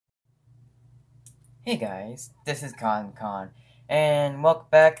Hey guys, this is Khan, and welcome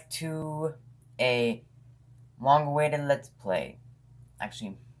back to a long-awaited Let's Play.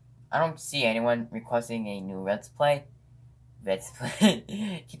 Actually, I don't see anyone requesting a new Let's Play. Let's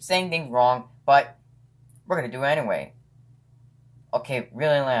Play. Keep saying things wrong, but we're gonna do it anyway. Okay,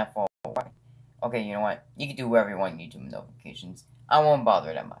 really laughable. Okay, you know what? You can do whatever you want YouTube notifications. I won't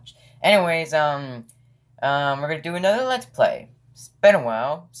bother that much. Anyways, we're gonna do another Let's Play. It's been a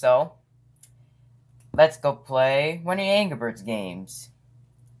while, so let's go play one of the Angry Birds games.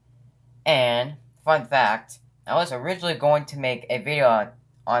 And, fun fact, I was originally going to make a video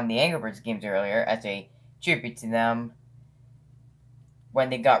on the Angry Birds games earlier as a tribute to them when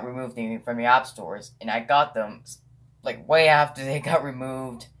they got removed from the app stores. And I got them, like, way after they got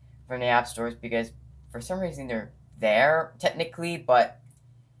removed from the app stores because for some reason they're there, technically, but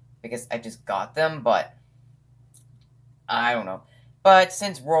because I just got them, but I don't know. But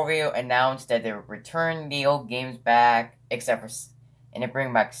since Rovio announced that they would return the old games back, except for, and they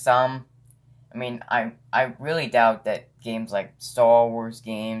bring back some, I mean, I really doubt that games like Star Wars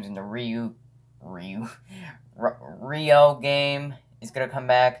games and the Rio game is gonna come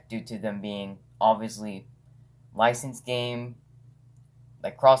back due to them being obviously licensed game,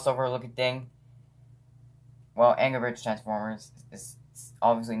 like crossover looking thing. Well, Angry Birds Transformers is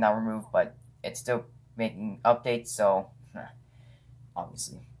obviously not removed, but it's still making updates, so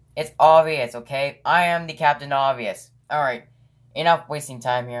obviously. It's obvious, okay? I am the Captain Obvious. Alright, enough wasting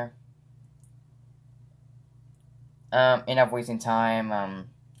time here. Enough wasting time.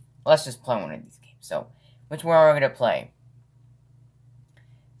 Let's just play one of these games. So, which one are we gonna play?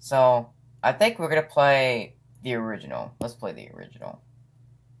 So, I think we're gonna play the original. Let's play the original.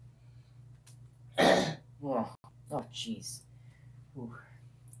 Oh, jeez.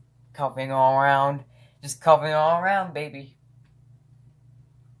 Coughing all around. Just coughing all around, baby.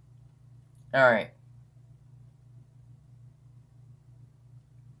 Alright.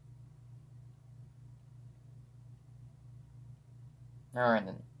 Alright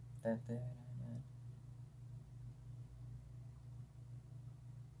then.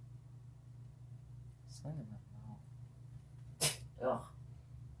 Ugh.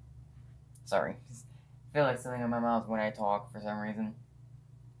 Sorry. I feel like something in my mouth when I talk for some reason.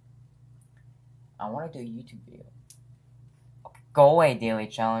 I want to do a YouTube video. Go away, daily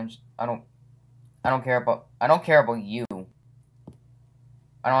challenge. I don't care about you.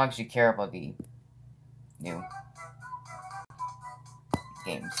 I don't actually care about the new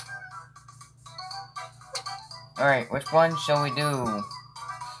games. Alright, which one shall we do?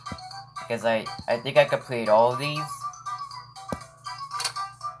 Because I think I completed all of these.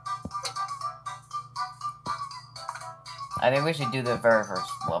 I think we should do the very first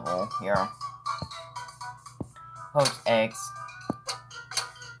level here. Poach eggs.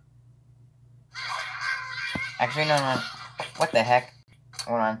 Actually, no. What the heck?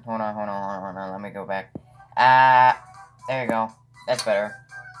 Hold on. Let me go back. There you go. That's better.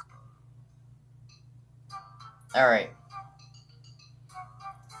 Alright.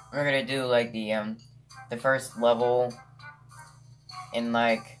 We're gonna do, like, the first level in,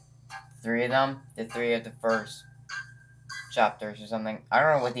 like, 3 of them. The 3 of the first chapters or something. I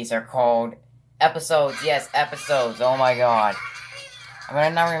don't know what these are called. Episodes, yes, episodes. Oh my god. I'm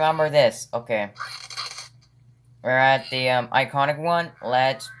gonna not remember this. Okay. We're at the iconic one.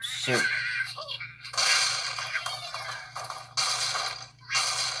 Let's shoot.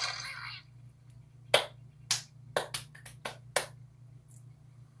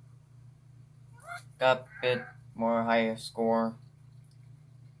 Got a bit more higher score.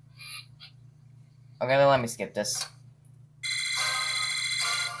 Okay, then let me skip this.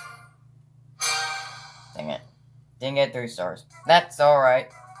 Dang it. Didn't get 3 stars. That's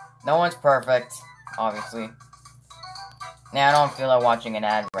alright. No one's perfect, obviously. Nah, I don't feel like watching an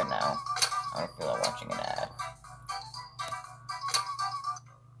ad right now. I don't feel like watching an ad.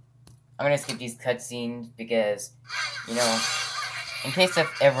 I'm gonna skip these cutscenes because, you know, in case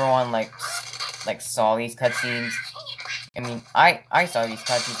if everyone like saw these cutscenes. I mean, I saw these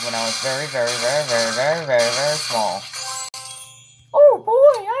cutscenes when I was very small. Oh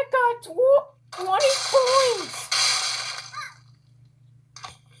boy, I got 20 coins!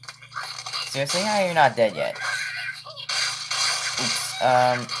 Seriously, how are you not dead yet?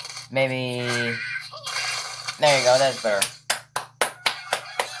 Oops, maybe... There you go, that's better.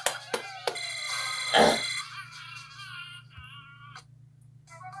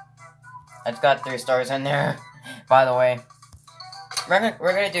 I've got 3 stars in there, by the way. We're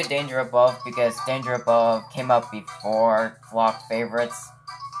gonna do Danger Above because Danger Above came up before Flock Favorites.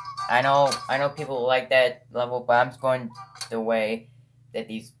 I know people like that level, but I'm just going the way that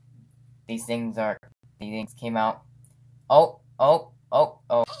these things are things came out. Oh. What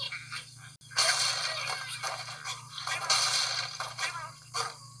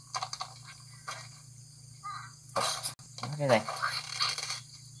did I?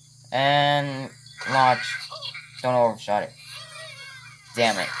 And launch. Don't overshot it.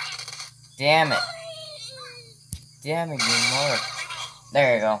 Damn it, you mother.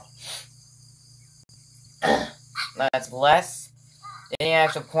 There you go. That's less than the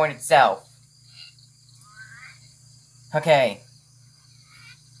actual point itself. Okay.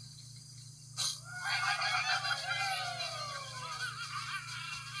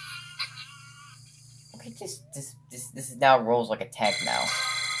 Okay, this is now rolls like a tank now.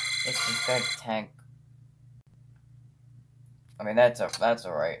 It's just got a tank. I mean, that's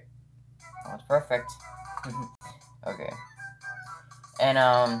alright. Oh, it's perfect. Okay. And,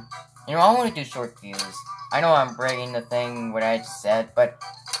 you know, I want to do short views. I know I'm breaking the thing, what I just said, but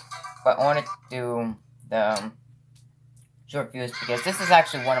I want to do the, short views because this is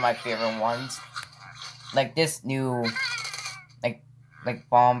actually one of my favorite ones. Like, this new, like,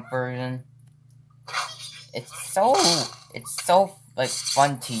 bomb version. It's so, like,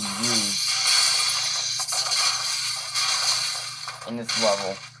 fun to use in this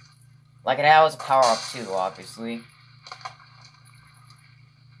level. Like, it has a power-up, too, obviously.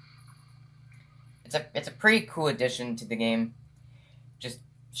 It's a pretty cool addition to the game. Just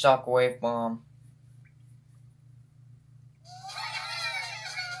shockwave bomb.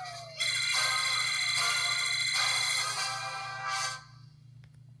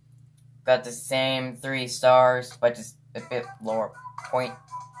 Got the same 3 stars, but just a bit lower point.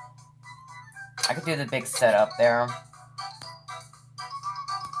 I could do the big setup there.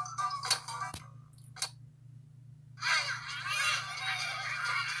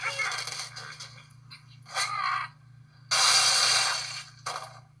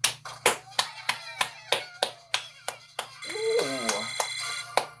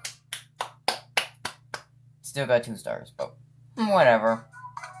 Still got 2 stars, but whatever.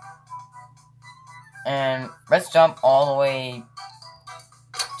 And let's jump all the way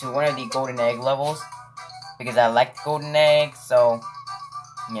to one of the golden egg levels, because I like golden egg, so,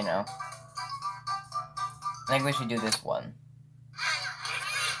 you know. I think we should do this one.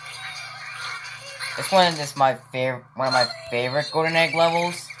 This one is one of my favorite golden egg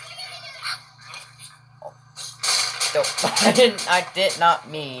levels. So, I did not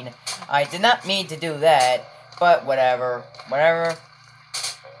mean to do that, but whatever,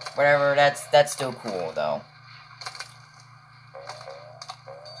 that's still cool, though.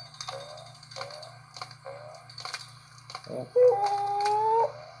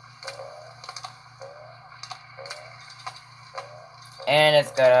 And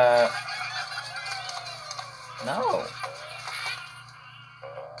it's got a... No.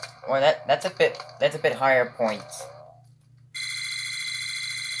 Well, that's a bit higher points.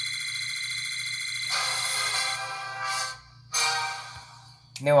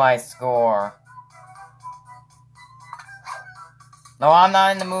 New high score. No, I'm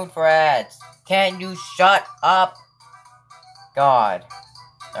not in the mood for ads. Can't you shut up? God.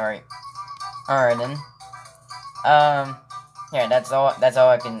 Alright. Alright then. Yeah, that's all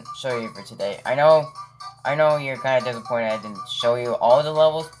I can show you for today. I know you're kind of disappointed I didn't show you all the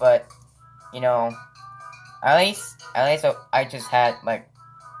levels, but, you know, at least I just had, like,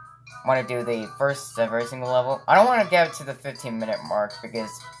 want to do the first of every single level. I don't want to get to the 15-minute mark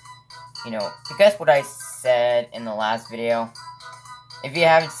because, you know, because what I said in the last video. If you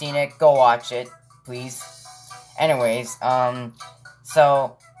haven't seen it, go watch it, please. Anyways,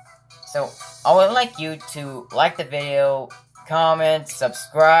 so I would like you to like the video, comment,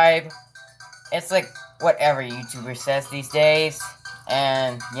 subscribe. It's like whatever YouTuber says these days.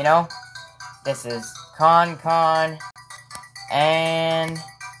 And, you know, this is Con, and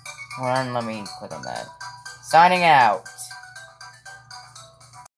hold on, let me click on that. Signing out.